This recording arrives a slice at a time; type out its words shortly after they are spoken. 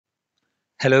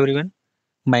Hello everyone,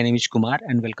 my name is Kumar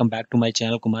and welcome back to my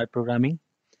channel Kumar Programming.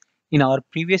 In our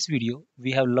previous video,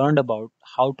 we have learned about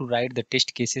how to write the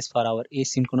test cases for our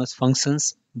asynchronous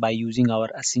functions by using our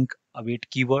async await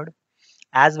keyword,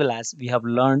 as well as we have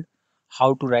learned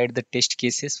how to write the test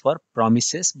cases for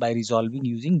promises by resolving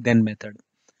using then method.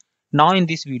 Now in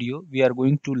this video, we are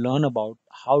going to learn about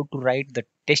how to write the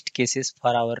test cases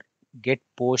for our get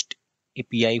post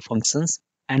API functions,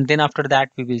 and then after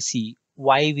that we will see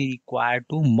why we require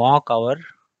to mock our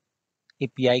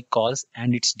API calls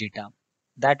and its data.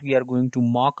 That we are going to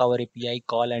mock our API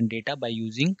call and data by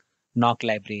using NOCK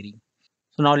library.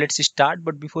 So now let's start.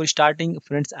 But before starting,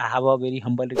 friends, I have a very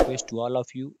humble request to all of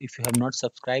you. If you have not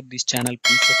subscribed this channel,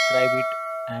 please subscribe it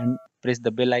and press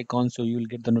the bell icon so you will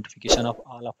get the notification of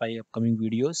all of my upcoming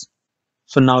videos.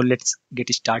 So now let's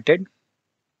get started.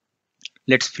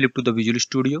 Let's flip to the Visual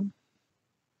Studio.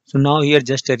 So now here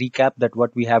just a recap that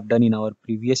what we have done in our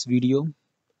previous video.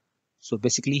 So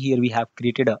basically here we have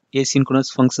created a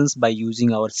asynchronous functions by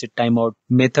using our setTimeout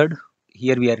method.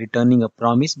 Here we are returning a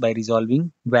promise by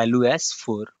resolving value as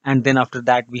 4. And then after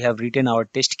that we have written our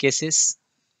test cases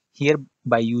here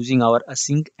by using our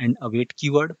async and await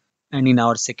keyword. And in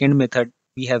our second method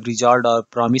we have resolved our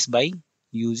promise by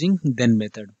using then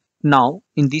method. Now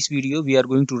in this video we are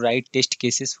going to write test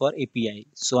cases for API.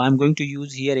 So I'm going to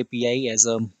use here API as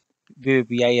a Web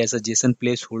API as a JSON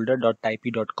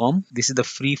placeholder.type.com. This is the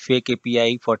free fake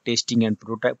API for testing and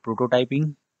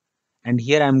prototyping. And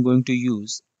here I'm going to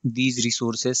use these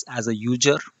resources as a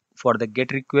user for the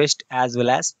get request as well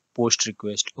as post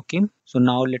request. Okay, so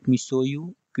now let me show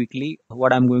you quickly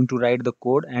what I'm going to write the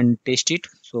code and test it.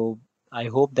 So I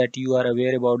hope that you are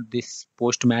aware about this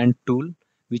Postman tool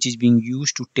which is being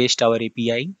used to test our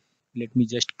API. Let me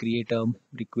just create a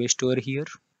request over here.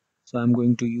 So I'm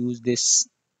going to use this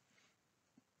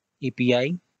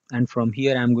API, and from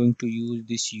here I'm going to use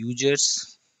this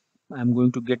users. I'm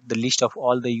going to get the list of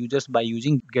all the users by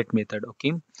using get method.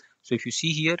 Okay, so if you see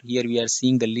here we are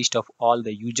seeing the list of all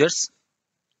the users.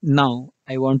 Now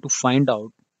I want to find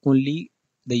out only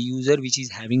the user which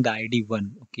is having the ID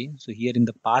 1. Okay, so here in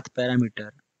the path parameter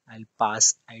I'll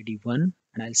pass ID 1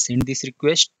 and I'll send this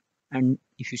request, and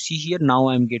if you see here now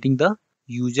I'm getting the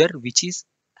user which is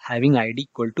having ID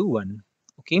equal to 1.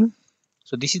 Okay,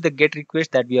 so this is the get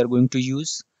request that we are going to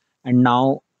use, and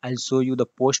now I'll show you the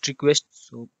post request.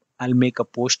 So I'll make a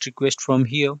post request from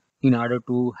here. In order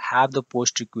to have the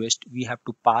post request, we have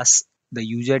to pass the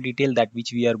user detail that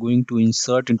which we are going to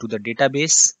insert into the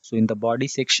database. So in the body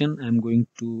section, I'm going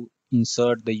to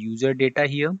insert the user data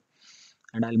here,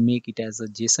 and I'll make it as a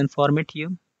JSON format here.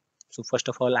 So first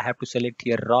of all, I have to select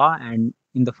here raw and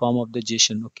in the form of the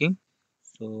JSON. Okay,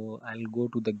 so I'll go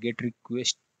to the get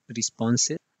request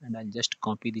responses and I'll just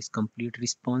copy this complete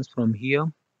response from here.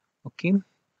 Okay,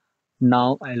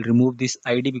 now I'll remove this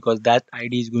ID because that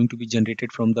ID is going to be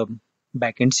generated from the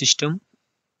backend system,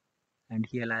 and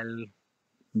here I'll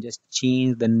just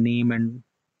change the name and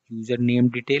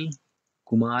username detail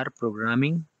Kumar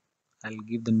Programming. I'll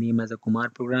give the name as a Kumar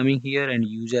Programming here and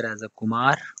user as a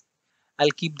Kumar. I'll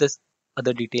keep the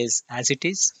other details as it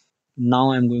is.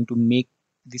 Now I'm going to make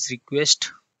this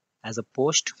request as a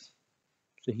post.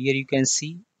 So here you can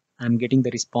see I'm getting the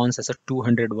response as a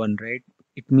 201, right?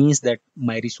 It means that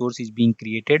my resource is being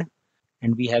created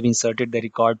and we have inserted the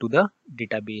record to the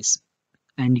database.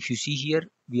 And if you see here,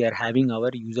 we are having our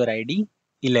user ID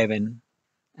 11.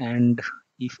 And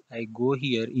if I go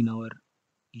here in our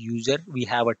user, we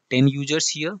have a 10 users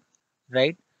here,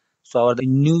 right? So our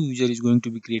new user is going to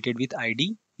be created with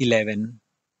ID 11,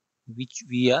 which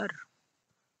we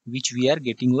are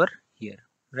getting over here,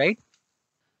 right?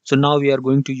 So now we are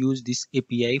going to use this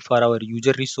API for our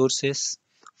user resources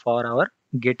for our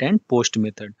get and post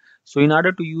method. So in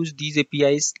order to use these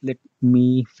APIs, let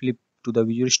me flip to the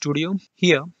Visual Studio.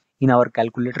 Here in our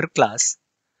calculator class,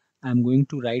 I'm going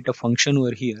to write a function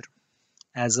over here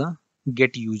as a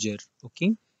get user.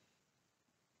 Okay.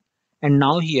 And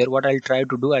now here what I'll try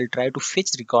to do, I'll try to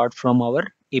fetch record from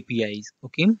our APIs.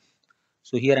 Okay.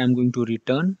 So here I'm going to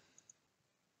return.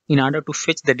 In order to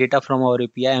fetch the data from our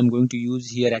API, I'm going to use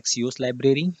here AXIOS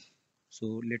library.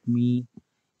 So let me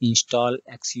install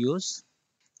AXIOS,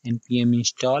 npm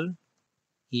install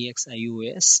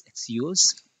AXIOS.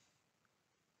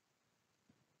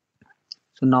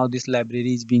 So now this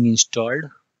library is being installed.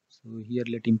 So here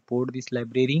let import this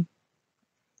library,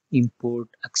 import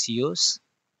AXIOS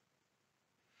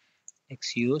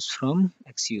from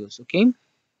AXIOS. Okay,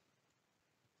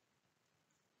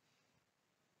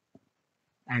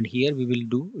 and here we will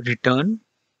do return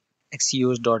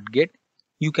axios.get.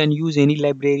 You can use any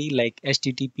library like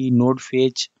http node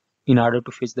fetch in order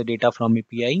to fetch the data from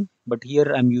API. But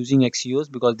here I'm using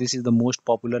AXIOS because this is the most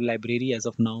popular library as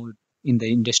of now in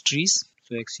the industries.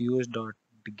 So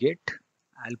axios.get,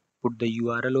 I'll put the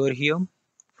URL over here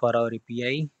for our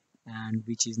API, and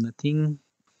which is nothing,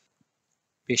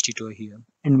 paste it over here.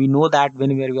 And we know that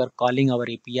whenever we are calling our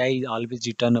API, always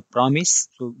return a promise.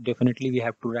 So definitely we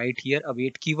have to write here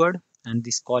await keyword, and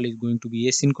this call is going to be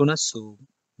asynchronous. So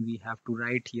we have to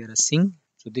write here a async.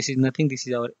 So this is nothing, this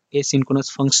is our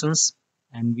asynchronous functions,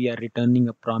 and we are returning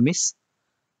a promise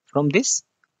from this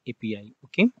API.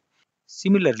 Okay.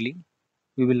 Similarly,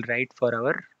 we will write for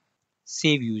our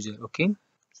save user. Okay.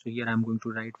 So here I'm going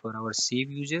to write for our save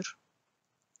user,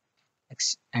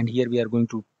 and here we are going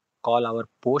to call our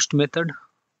post method,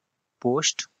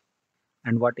 post.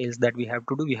 And what else that we have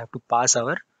to do, we have to pass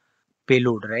our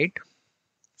payload, right?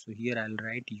 So here I'll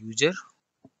write user,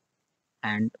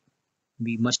 and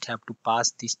we must have to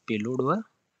pass this payload over.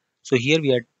 So here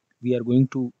we are going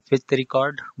to fetch the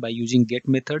record by using get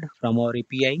method from our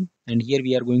API, and here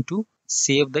we are going to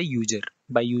save the user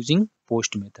by using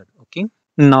post method. Okay,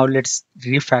 now let's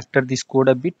refactor this code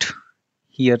a bit.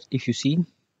 Here if you see,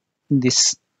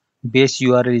 this base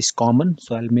URL is common,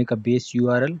 so I'll make a base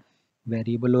URL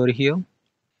variable over here.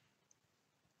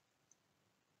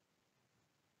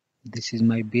 This is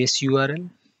my base URL,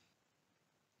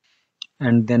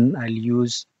 and then I'll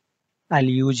use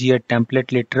here template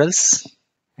literals,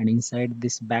 and inside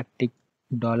this backtick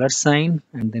 $,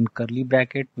 and then curly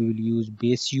bracket, we will use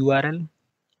base URL,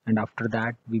 and after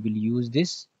that we will use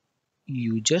this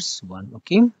users one.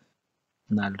 Okay,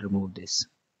 now I'll remove this,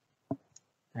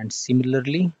 and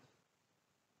similarly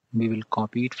we will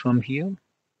copy it from here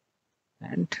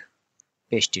and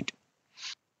paste it.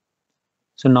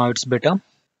 So now it's better.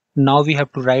 Now we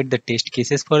have to write the test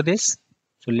cases for this.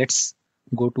 So let's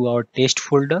go to our test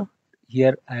folder.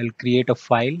 Here I'll create a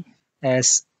file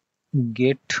as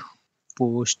get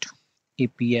post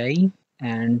API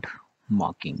and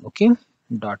mocking. Okay,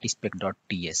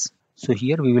 .spec.ts. So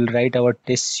here we will write our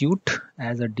test suite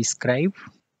as a describe,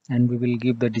 and we will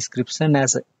give the description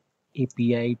as a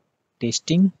API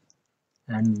testing,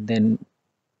 and then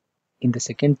in the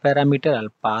second parameter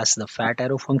I'll pass the fat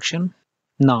arrow function.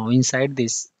 Now inside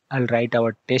this I'll write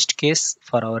our test case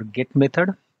for our get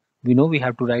method. We know we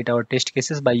have to write our test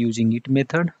cases by using it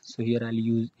method. So here I'll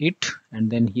use it,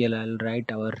 and then here I'll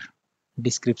write our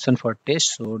description for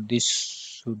test. So this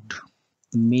should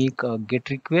make a get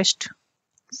request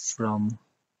from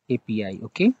API.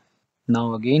 Okay.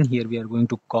 Now again here we are going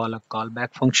to call a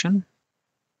callback function.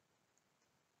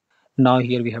 Now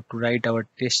here we have to write our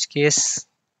test case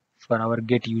for our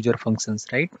get user functions,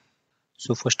 right?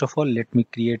 So first of all, let me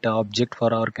create an object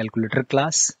for our calculator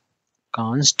class,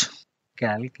 const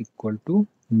calc equal to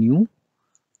new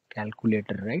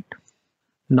calculator, right?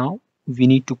 Now we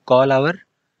need to call our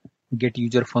get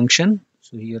user function.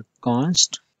 So here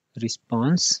const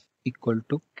response equal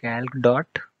to calc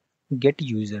dot get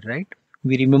user, right?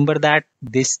 We remember that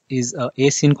this is a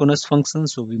asynchronous function,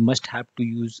 so we must have to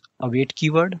use await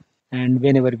keyword, and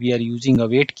whenever we are using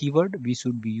await keyword, we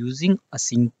should be using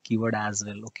async keyword as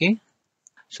well. Okay.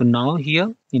 So now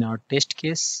here in our test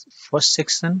case, first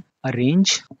section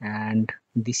arrange, and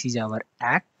this is our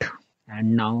act,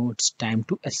 and now it's time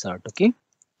to assert. Okay.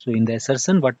 So in the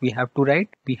assertion, what we have to write,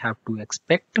 we have to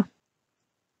expect.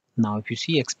 Now if you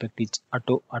see, expect is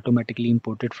automatically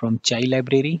imported from Chai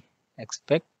library.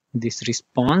 Expect this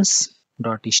response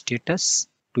dot status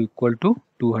to equal to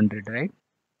 200, right?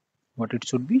 What it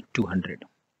should be 200.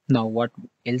 Now what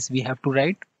else we have to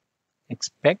write?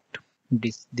 Expect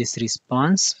this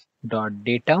response dot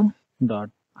data dot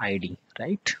id,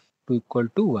 right, to equal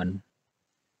to 1.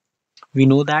 We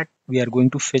know that we are going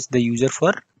to fetch the user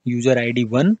for user id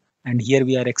 1, and here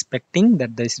we are expecting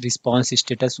that this response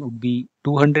status would be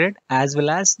 200 as well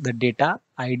as the data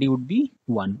id would be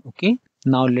 1. Okay,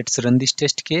 now let's run this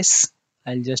test case.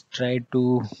 I'll just try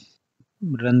to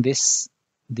run this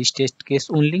test case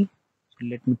only. So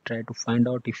let me try to find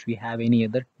out if we have any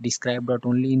other describe dot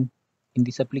only in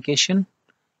this application.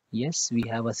 Yes, we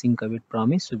have a sync await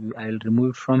promise, so I will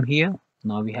remove it from here.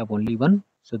 Now we have only one,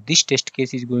 so this test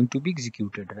case is going to be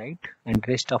executed, right, and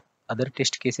rest of other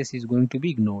test cases is going to be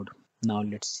ignored. Now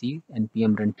let's see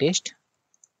npm run test.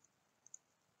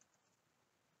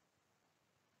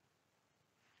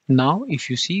 Now if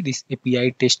you see, this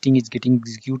API testing is getting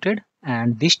executed,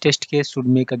 and this test case should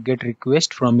make a get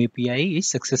request from API is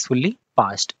successfully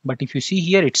passed. But if you see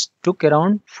here, it took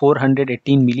around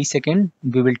 418 milliseconds.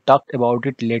 We will talk about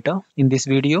it later in this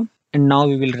video. And now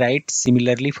we will write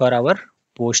similarly for our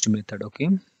post method. Okay,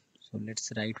 so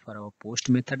let's write for our post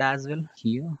method as well.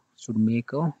 Here should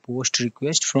make a post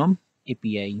request from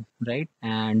API, right?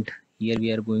 And here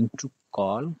we are going to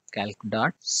call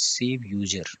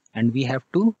calc.saveuser, and we have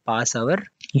to pass our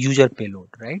user payload,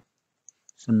 right?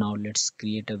 So now let's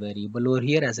create a variable over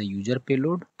here as a user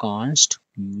payload, const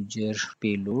user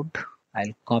payload.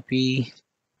 I'll copy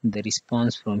the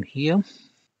response from here,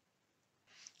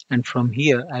 and from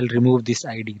here I'll remove this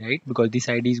ID, right? Because this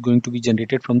ID is going to be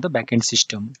generated from the backend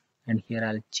system. And here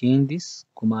I'll change this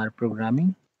Kumar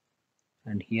Programming,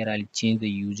 and here I'll change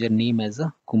the username as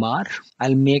a Kumar.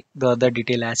 I'll make the other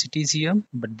detail as it is here,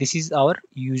 but this is our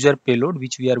user payload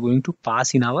which we are going to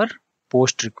pass in our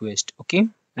post request. Okay,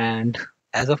 and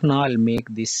as of now I'll make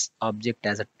this object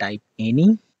as a type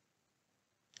any.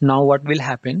 Now what will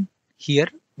happen here,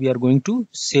 we are going to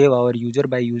save our user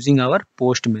by using our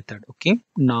post method. Okay,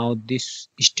 now this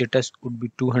status would be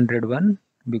 201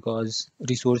 because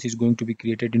resource is going to be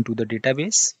created into the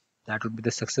database. That would be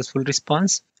the successful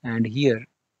response, and here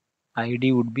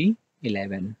ID would be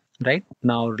 11, right?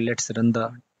 Now let's run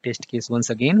the test case once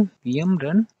again. Pm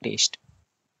run test.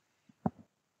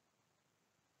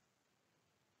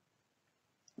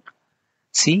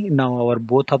 See, now our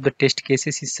both of the test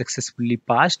cases is successfully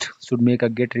passed. Should make a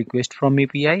get request from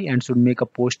API and should make a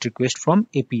post request from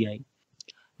API.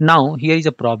 Now here is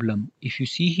a problem. If you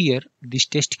see here, this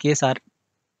test case are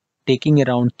taking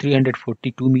around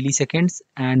 342 milliseconds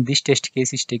and this test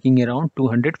case is taking around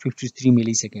 253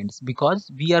 milliseconds because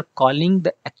we are calling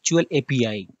the actual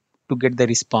API to get the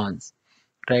response,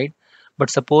 right?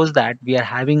 But suppose that we are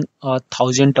having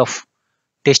 1,000 of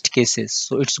test cases,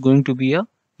 so it's going to be a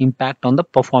impact on the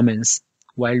performance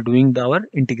while doing our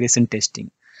integration testing.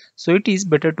 So it is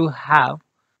better to have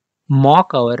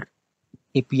mock our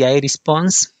API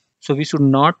response. So we should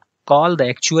not call the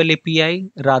actual API,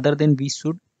 rather than we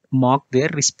should mock their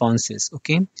responses.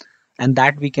 Okay, and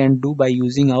that we can do by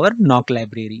using our NOCK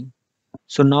library.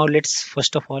 So now let's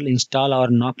first of all install our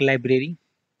NOCK library.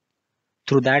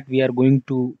 Through that we are going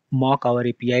to mock our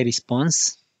API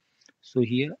response. So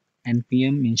here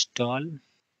npm install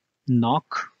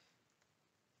NOCK.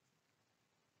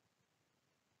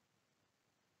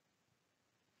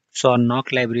 So our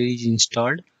NOCK library is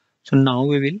installed. So now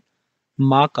we will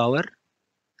mark our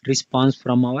response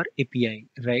from our API,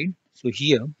 right? So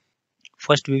here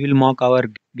first we will mock our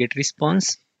get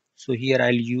response. So here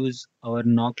I'll use our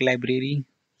NOCK library.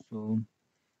 So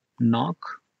NOCK,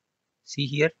 see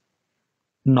here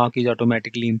NOCK is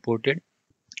automatically imported.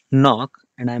 NOCK,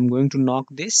 and I'm going to knock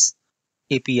this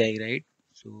API, right?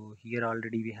 So here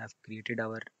already we have created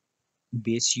our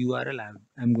base URL.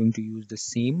 I'm going to use the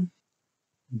same.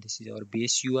 This is our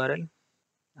base URL.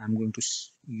 I'm going to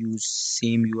use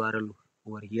same URL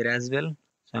over here as well.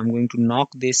 So I'm going to knock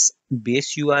this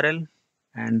base URL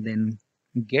and then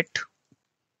get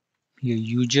your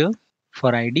user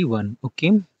for ID 1.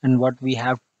 Okay, and what we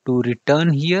have to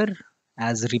return here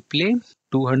as replay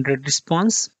 200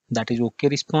 response, that is okay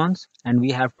response, and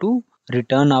we have to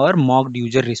return our mocked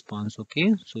user response.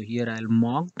 Okay, so here I'll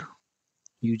mocked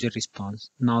user response.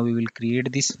 Now we will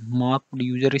create this mocked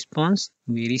user response.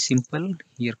 Very simple.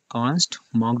 Here const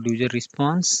mocked user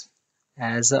response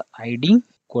as a ID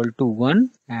equal to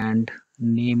 1 and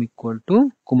name equal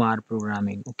to Kumar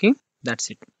Programming. Okay,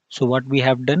 that's it. So what we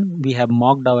have done, we have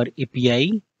mocked our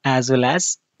API as well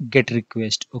as get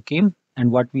request. Okay,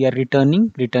 and what we are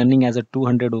returning as a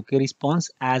 200 okay response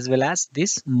as well as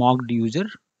this mocked user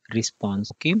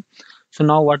response. Okay, so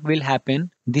now what will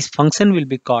happen, this function will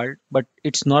be called, but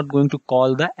it's not going to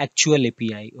call the actual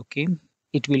API. Okay,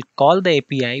 it will call the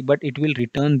API, but it will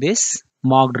return this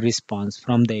mocked response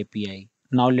from the API.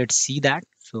 Now let's see that.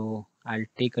 So I'll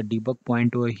take a debug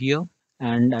point over here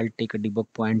and I'll take a debug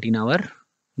point in our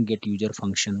get user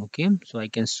function. Okay, so I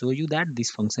can show you that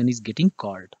this function is getting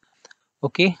called.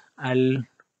 Okay, I'll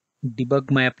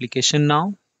debug my application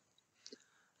now.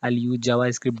 I'll use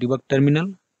JavaScript debug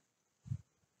terminal.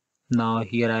 Now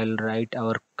here I'll write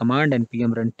our command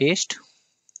npm run test.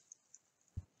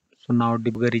 So now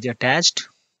debugger is attached.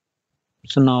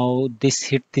 So now this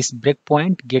hit this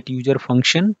breakpoint get user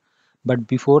function, but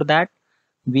before that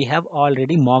we have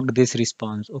already mocked this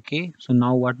response. Okay, so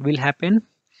now what will happen,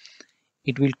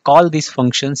 it will call this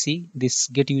function. See, this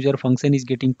get user function is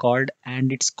getting called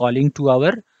and it's calling to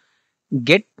our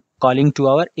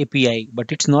API,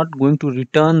 but it's not going to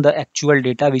return the actual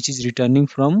data which is returning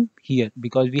from here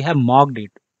because we have mocked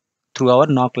it through our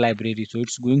NOCK library. So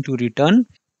it's going to return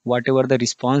whatever the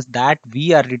response that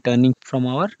we are returning from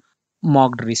our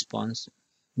mocked response.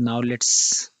 Now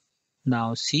let's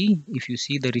now see, if you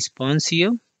see the response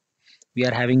here, we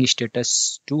are having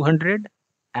status 200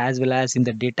 as well as in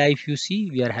the data, if you see,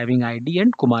 we are having ID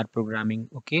and Kumar Programming.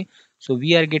 Okay, so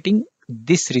we are getting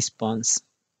this response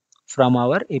from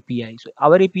our API. So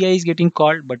our API is getting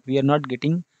called, but we are not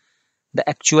getting the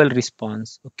actual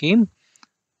response. Okay,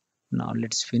 now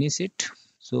let's finish it.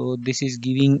 So this is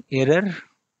giving error.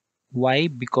 Why?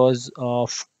 Because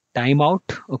of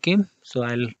timeout. Okay, so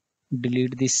I'll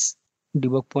delete this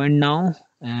debug point now,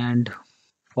 and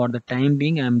for the time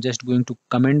being I'm just going to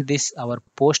comment this our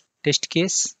post test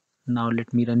case. Now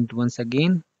let me run it once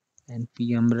again,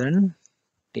 npm run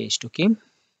test. Okay,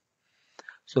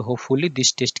 so hopefully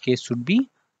this test case should be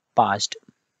passed.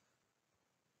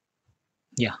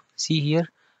 Yeah, see here,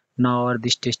 now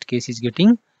this test case is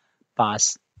getting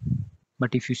passed.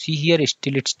 But if you see here,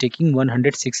 still it's taking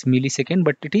 106 millisecond,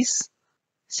 but it is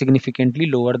significantly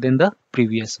lower than the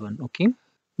previous one. Okay,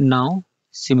 now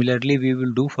similarly we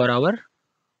will do for our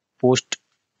post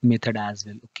method as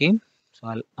well. Okay, so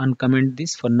I'll uncomment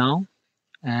this for now,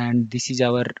 and this is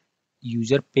our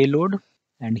user payload,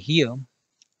 and here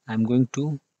I'm going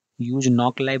to use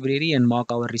knock library and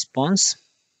mock our response.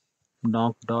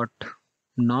 Knock,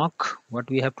 what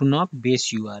we have to knock?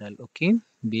 Base URL. Okay,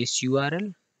 base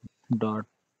URL dot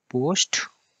post,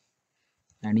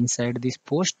 and inside this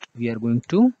post we are going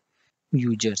to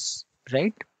users,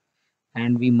 right?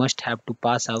 And we must have to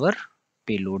pass our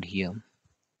payload here,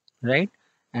 right?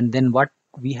 And then what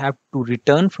we have to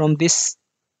return from this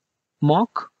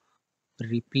mock?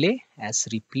 Replay, as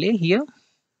replay here,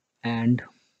 and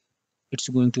it's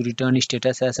going to return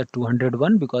status as a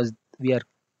 201 because we are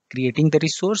creating the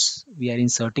resource, we are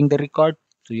inserting the record.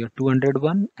 So your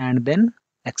 201, and then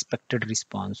expected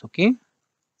response. Okay,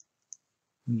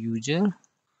 user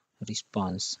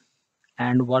response.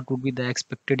 And what would be the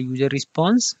expected user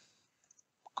response?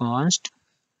 Const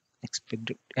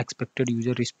expected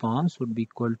user response would be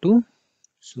equal to,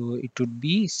 so it would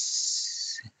be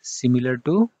similar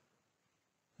to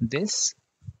this,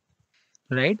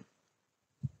 right?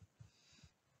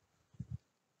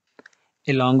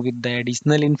 Along with the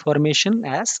additional information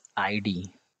as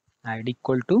id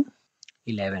equal to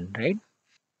 11, right?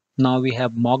 Now we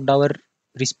have mocked our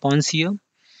response here.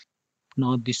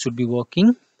 Now this should be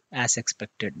working as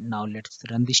expected. Now let's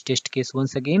run this test case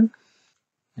once again,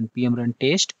 npm run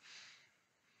test.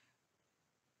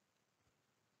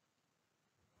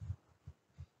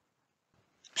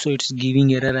 So it's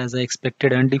giving error as I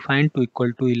expected, undefined to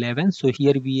equal to 11. So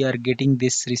here we are getting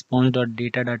this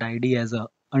response.data.id as a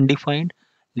undefined.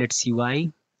 Let's see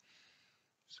why.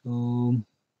 So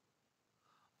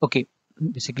okay,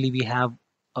 basically we have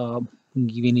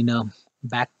given in a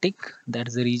backtick,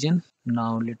 that's the reason.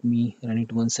 Now let me run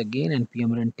it once again,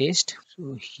 npm run test.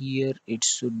 So here it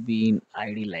should be in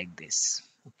id like this,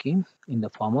 okay, in the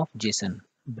form of JSON.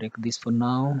 Break this for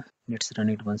now. Let's run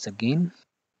it once again.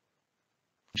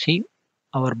 See,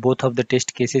 our both of the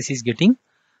test cases is getting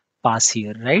pass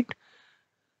here, right?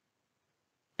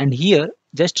 And here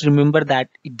just remember that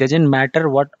it doesn't matter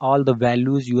what all the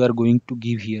values you are going to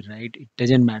give here, right? It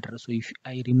doesn't matter. So if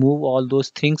I remove all those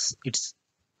things, it's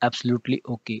absolutely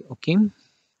okay. Okay,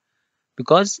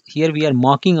 because here we are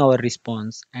mocking our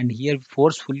response, and here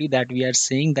forcefully that we are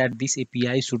saying that this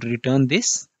API should return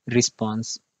this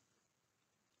response.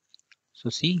 So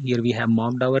see, here we have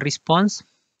mocked our response,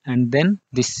 and then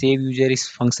this save user is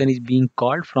function is being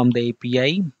called from the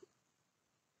API,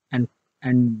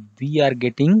 and we are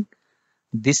getting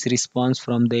this response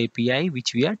from the API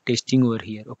which we are testing over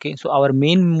here. Okay, so our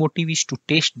main motive is to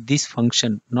test this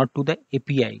function, not to the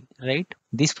API, right?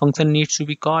 This function needs to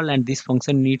be called, and this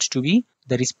function needs to be,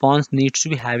 the response needs to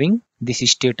be having this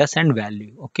status and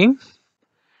value. Okay,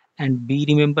 and be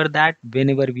remember that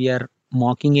whenever we are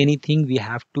mocking anything, we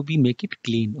have to be make it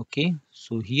clean. Okay,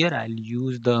 so here I'll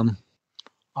use the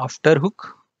after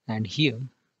hook, and here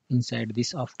inside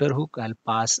this after hook I'll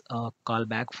pass a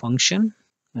callback function,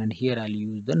 and here I'll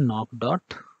use the knock dot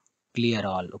clear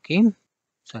all. Okay,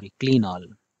 sorry, clean all,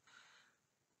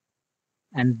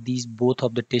 and these both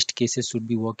of the test cases should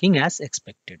be working as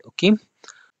expected. Okay,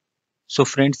 so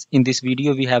friends, in this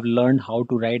video we have learned how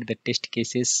to write the test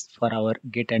cases for our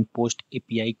get and post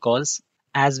API calls,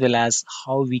 as well as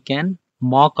how we can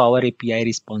mock our API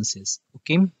responses.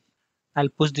 Okay, I'll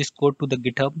push this code to the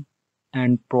GitHub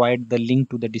and provide the link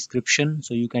to the description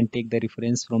so you can take the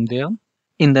reference from there.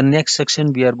 In the next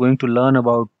section, we are going to learn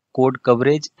about code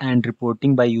coverage and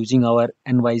reporting by using our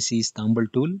NYC Istanbul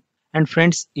tool. And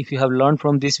friends, if you have learned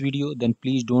from this video, then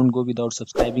please don't go without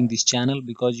subscribing this channel,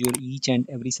 because your each and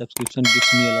every subscription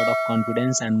gives me a lot of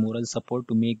confidence and moral support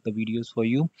to make the videos for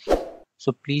you.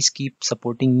 So please keep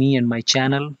supporting me and my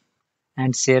channel,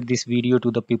 and share this video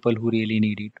to the people who really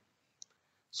need it.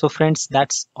 So friends,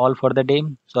 that's all for the day.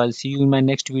 So I'll see you in my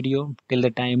next video. Till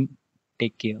the time,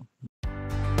 take care.